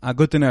A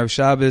good night of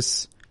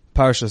Shabbos,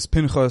 Parshas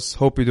Pinchas.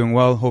 Hope you're doing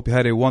well. Hope you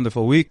had a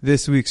wonderful week.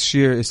 This week's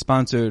shir is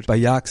sponsored by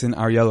Yaxin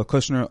Ariella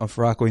Kushner of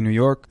Rockaway, New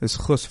York. It's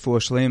Chus for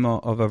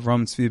Shlema of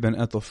Avram Tzvi ben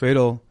Etel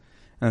Fredel.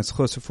 And it's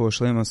Chus for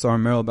Shlema Sar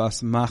Merel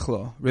Bas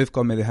Machla.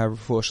 Rivka, may they have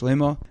for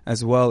Shlema.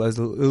 As well as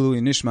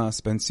Ilui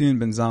Nishmas Ben Sion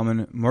Ben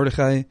Zalman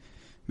Mordechai.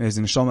 May his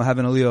neshama have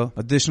an aliyah.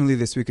 Additionally,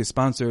 this week is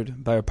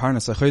sponsored by our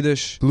Parnas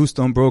HaChodesh,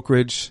 Bluestone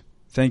Brokerage.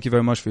 Thank you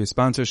very much for your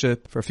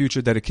sponsorship. For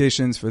future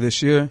dedications for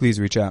this year, please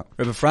reach out.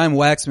 Rabbi Ephraim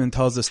Waxman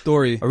tells a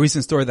story, a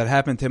recent story that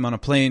happened to him on a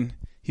plane.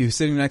 He was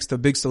sitting next to a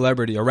big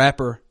celebrity, a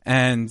rapper,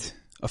 and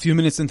a few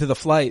minutes into the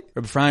flight,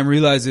 Rabbi Ephraim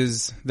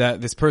realizes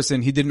that this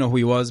person, he didn't know who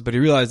he was, but he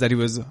realized that he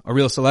was a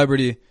real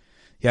celebrity.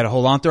 He had a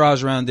whole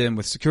entourage around him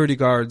with security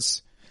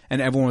guards,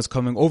 and everyone was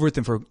coming over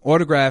to him for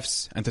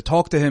autographs and to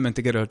talk to him and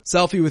to get a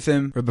selfie with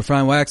him. Rabbi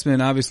Ephraim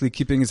Waxman, obviously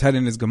keeping his head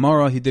in his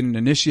Gemara, he didn't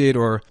initiate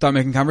or start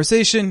making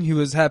conversation. He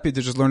was happy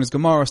to just learn his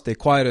Gemara, stay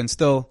quiet and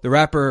still. The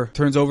rapper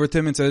turns over to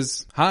him and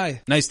says,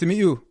 "Hi, nice to meet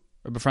you."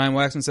 Rabbi Ephraim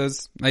Waxman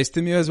says, "Nice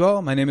to meet you as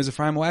well. My name is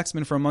Ephraim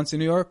Waxman from Muncie,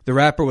 New York." The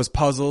rapper was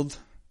puzzled.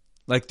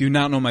 Like, do you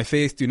not know my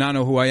face? Do you not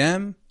know who I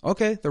am?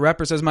 Okay. The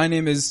rapper says, "My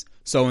name is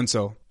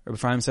so-and-so." Rabbi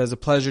Ephraim says, "A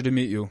pleasure to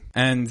meet you."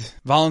 And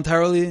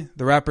voluntarily,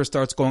 the rapper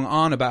starts going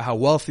on about how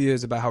wealthy he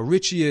is, about how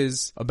rich he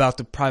is, about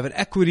the private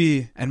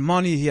equity and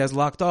money he has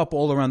locked up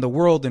all around the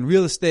world in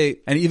real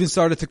estate. And he even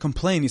started to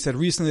complain. He said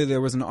recently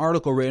there was an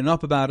article written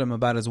up about him,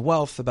 about his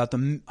wealth, about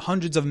the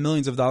hundreds of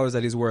millions of dollars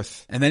that he's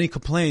worth. And then he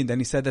complained and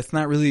he said, "That's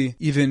not really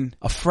even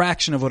a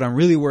fraction of what I'm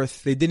really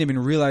worth. They didn't even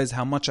realize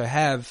how much I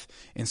have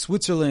in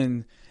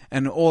Switzerland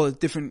and all the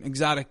different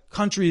exotic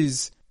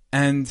countries."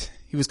 And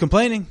he was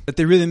complaining that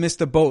they really missed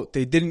the boat.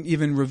 They didn't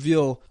even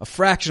reveal a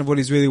fraction of what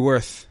he's really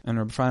worth. And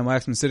Rabbi Ephraim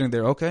Waxman sitting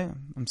there, "Okay,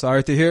 I'm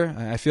sorry to hear.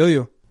 I feel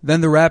you."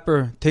 Then the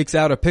rapper takes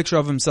out a picture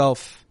of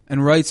himself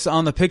and writes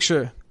on the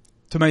picture,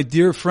 "To my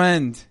dear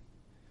friend,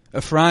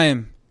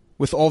 Ephraim,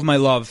 with all of my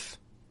love."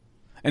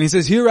 And he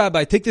says, "Here,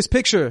 Rabbi, take this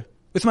picture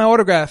with my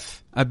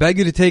autograph. I beg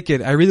you to take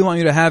it. I really want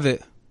you to have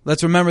it.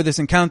 Let's remember this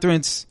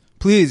encounterance.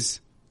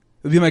 Please.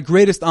 It would be my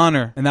greatest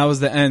honor." And that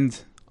was the end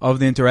of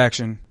the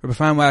interaction. Rabbi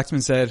Ephraim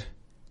Waxman said,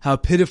 how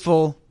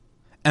pitiful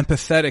and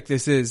pathetic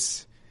this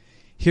is.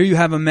 Here you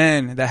have a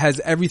man that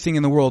has everything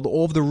in the world,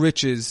 all of the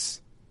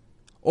riches,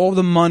 all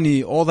the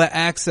money, all the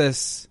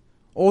access,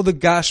 all the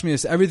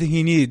gashmias, everything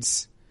he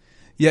needs.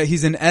 Yet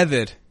he's an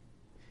eved.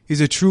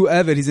 He's a true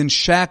eved. He's in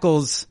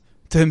shackles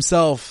to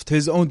himself, to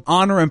his own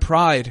honor and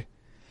pride.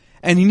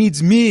 And he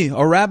needs me,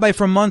 a rabbi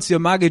from Muncie, a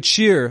Magid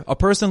Shir, a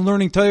person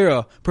learning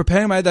Torah,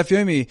 preparing my Daf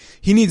Yomi.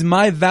 He needs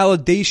my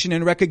validation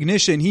and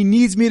recognition. He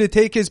needs me to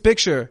take his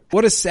picture.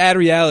 What a sad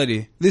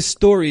reality. This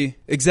story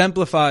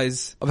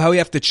exemplifies of how we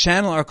have to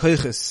channel our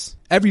koiches.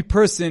 Every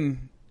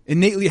person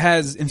innately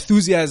has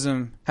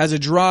enthusiasm, has a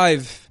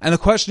drive. And the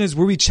question is,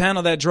 where we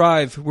channel that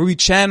drive, where we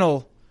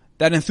channel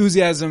that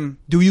enthusiasm,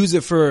 do we use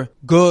it for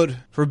good,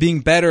 for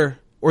being better,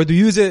 or do we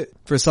use it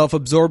for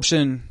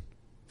self-absorption,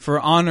 for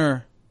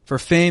honor, for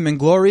fame and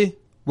glory?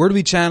 Where do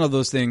we channel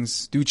those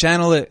things? Do we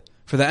channel it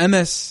for the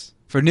emes,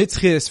 for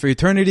nitzchis, for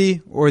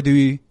eternity, or do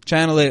we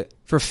channel it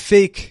for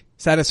fake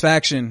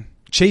satisfaction,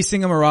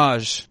 chasing a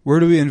mirage?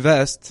 Where do we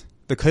invest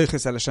the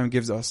koiches that Hashem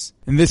gives us?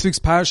 In this week's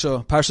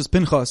parsha, Parshas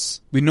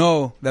Pinchas, we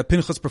know that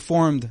Pinchas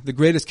performed the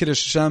greatest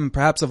Kiddush Hashem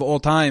perhaps of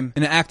all time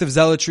in an act of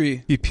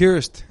zealotry. He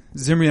pierced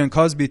Zimri and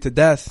Cosby to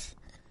death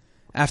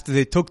after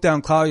they took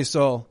down Klal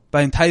Yisrael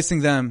by enticing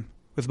them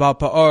with Baal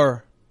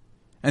Pa'ar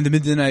and the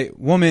Midianite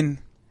woman.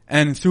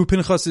 And through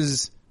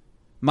Pinchas's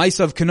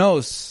Maisa of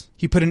Kenos,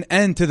 he put an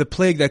end to the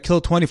plague that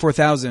killed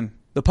 24,000.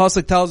 The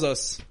pasuk tells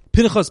us,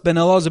 Pinchas ben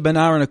Elazar ben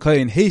Aaron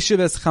HaKohen,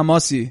 Heishiv es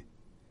Chamasi.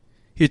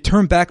 He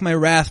turned back my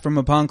wrath from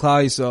upon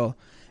Klal Yisrael.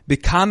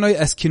 Bikanoi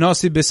es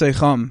Kinosi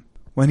b'seicham.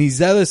 When he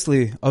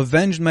zealously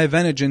avenged my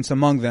vengeance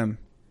among them.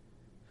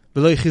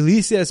 V'lo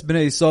chilisi es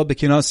b'nei Yisrael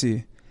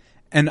b'kinosi.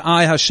 And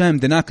I, Hashem,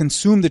 did not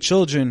consume the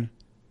children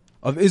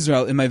of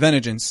Israel in my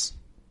vengeance.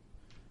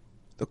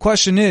 The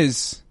question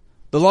is,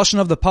 the lashon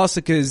of the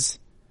pasuk is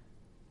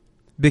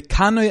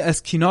Bekanoi es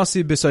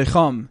kinasi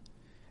b'soicham.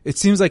 It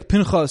seems like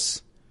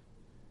Pinchas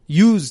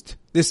used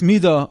this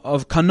midah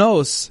of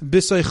kanos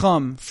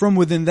b'soicham from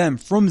within them,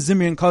 from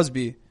Zimri and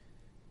Cosby.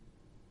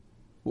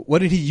 What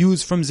did he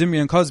use from Zimri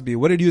and Cosby?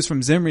 What did he use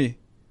from Zimri?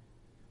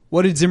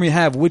 What did Zimri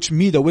have? Which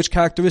midah, which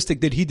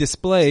characteristic did he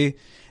display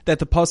that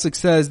the pasuk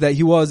says that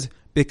he was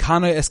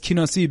Bekanoi es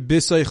kinasi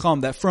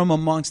b'soicham, that from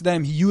amongst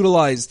them he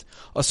utilized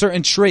a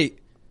certain trait,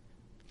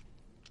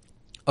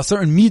 a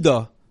certain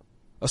midah,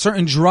 a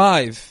certain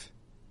drive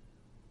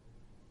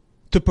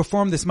to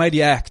perform this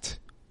mighty act?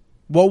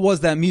 What was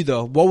that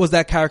midah? What was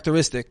that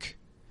characteristic?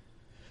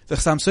 The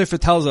Chassam Sofer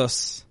tells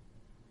us,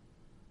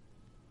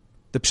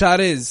 the pshat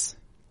is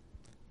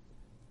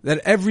that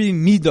every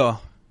midah,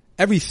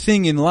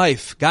 everything in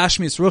life,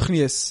 gashmis,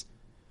 ruchnius,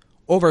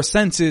 over our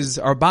senses,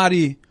 our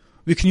body,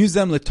 we can use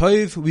them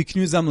l'toiv, we can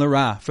use them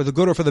l'ra, for the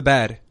good or for the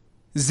bad.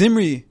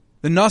 Zimri,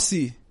 the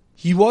Nasi,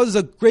 he was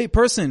a great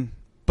person,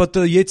 but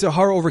the Yetzer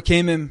Hara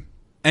overcame him,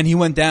 and he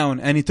went down,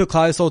 and he took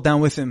Klal Yisrael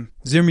down with him.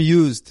 Zimri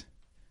used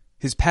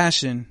his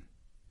passion,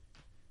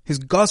 his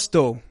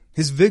gusto,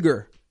 his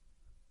vigor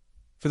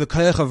for the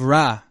koyach of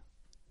Ra.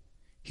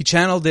 He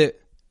channeled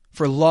it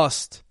for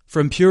lust, for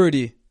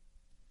impurity.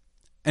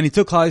 And he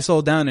took Klal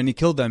Yisrael down and he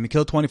killed them. He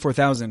killed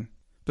 24,000.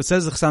 But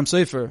says the Chassam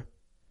Sofer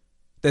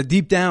that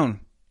deep down,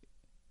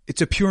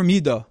 it's a pure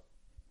midah.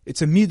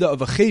 It's a midah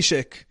of a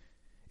cheshek.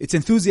 It's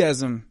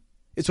enthusiasm.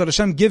 It's what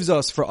Hashem gives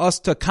us for us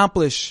to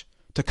accomplish,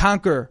 to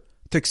conquer,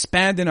 to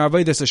expand in our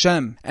avodas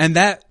Hashem. And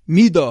that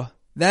midah,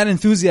 that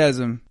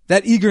enthusiasm,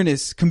 that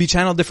eagerness can be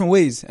channeled different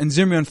ways. And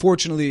Zimri,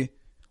 unfortunately,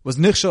 was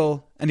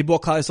nichshel, and he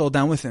brought Klal Yisrael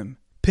down with him.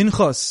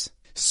 Pinchas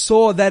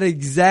saw that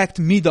exact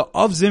midah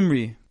of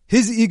Zimri,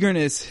 his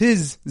eagerness,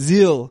 his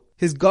zeal,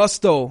 his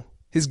gusto,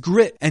 his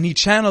grit, and he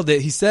channeled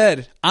it. He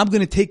said, I'm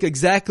going to take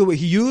exactly what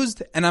he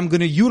used, and I'm going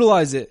to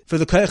utilize it for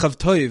the koyach of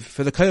toiv,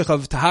 for the koyach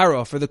of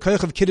tahara, for the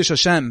koyach of kiddush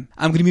Hashem.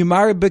 I'm going to be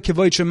marib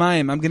b'kivoy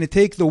shemayim. I'm going to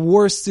take the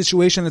worst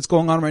situation that's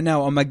going on right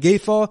now, a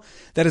magefa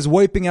that is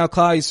wiping out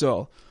Klal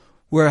Yisrael,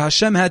 where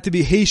Hashem had to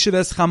be heishiv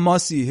es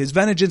chamasi. His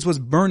vengeance was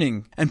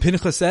burning. And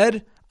Pinchas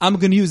said, I'm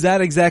going to use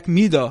that exact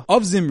midah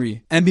of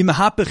Zimri and be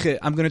mahapich it.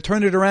 I'm going to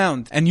turn it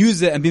around and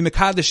use it and be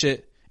mekadesh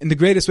it in the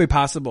greatest way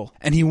possible.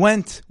 And he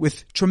went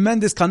with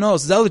tremendous kanos,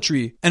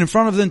 zealotry, and in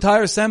front of the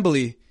entire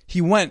assembly, he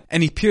went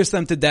and he pierced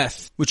them to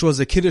death, which was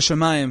a kiddush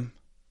shamayim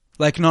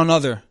like none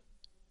other,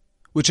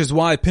 which is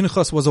why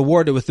Pinchas was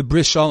awarded with the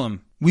bris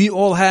shalom. We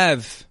all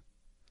have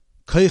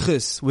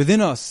koyches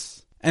within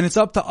us, and it's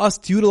up to us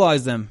to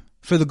utilize them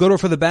for the good or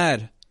for the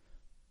bad,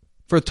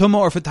 for tumah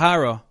or for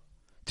tahara,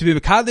 to be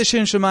mekadesh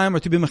in shamayim or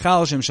to be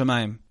mechalish in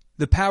shamayim.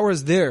 The power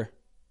is there.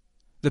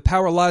 The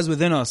power lies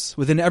within us,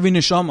 within every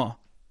neshama.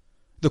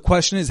 The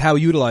question is how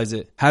we utilize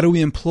it. How do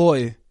we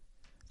employ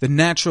the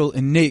natural,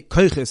 innate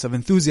koyches of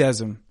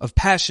enthusiasm, of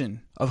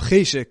passion, of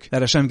cheshek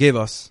that Hashem gave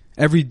us?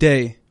 Every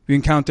day we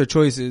encounter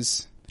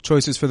choices.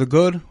 Choices for the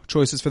good,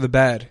 choices for the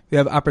bad. We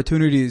have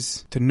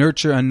opportunities to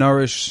nurture and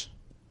nourish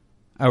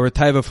our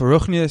taiva for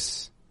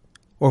ruchnius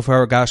or for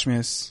our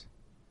gashmius.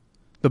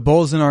 The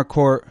ball's in our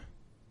court.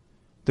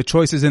 The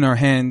choice is in our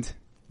hand.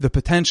 The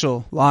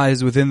potential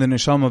lies within the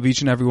neshama of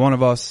each and every one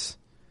of us.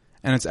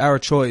 And it's our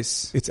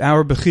choice. It's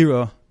our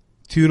bechira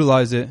to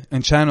utilize it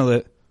and channel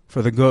it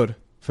for the good,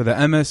 for the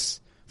emes,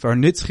 for our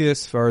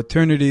nitzchias, for our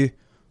eternity,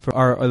 for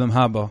our olam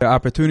haba. There are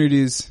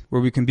opportunities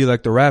where we can be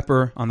like the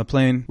rapper on the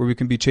plane, where we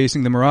can be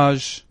chasing the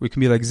mirage, we can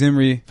be like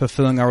Zimri,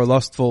 fulfilling our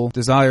lustful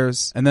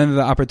desires, and then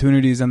the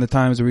opportunities and the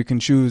times where we can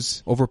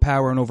choose,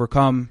 overpower and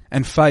overcome,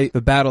 and fight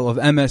the battle of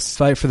emes,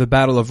 fight for the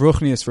battle of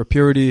ruchnius, for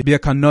purity, be a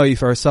kanoi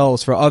for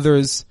ourselves, for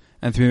others,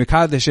 and to be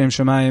mekadesh Shem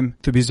Shemayim,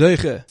 to be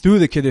zoiche through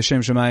the kiddush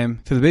Shem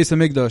Shemayim, to the Beis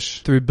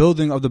HaMikdash, the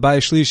rebuilding of the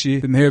Bayis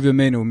Shlishi, b'meir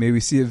v'yomeinu. May we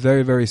see it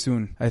very, very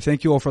soon. I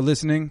thank you all for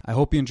listening. I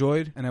hope you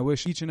enjoyed, and I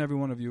wish each and every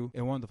one of you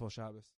a wonderful Shabbos.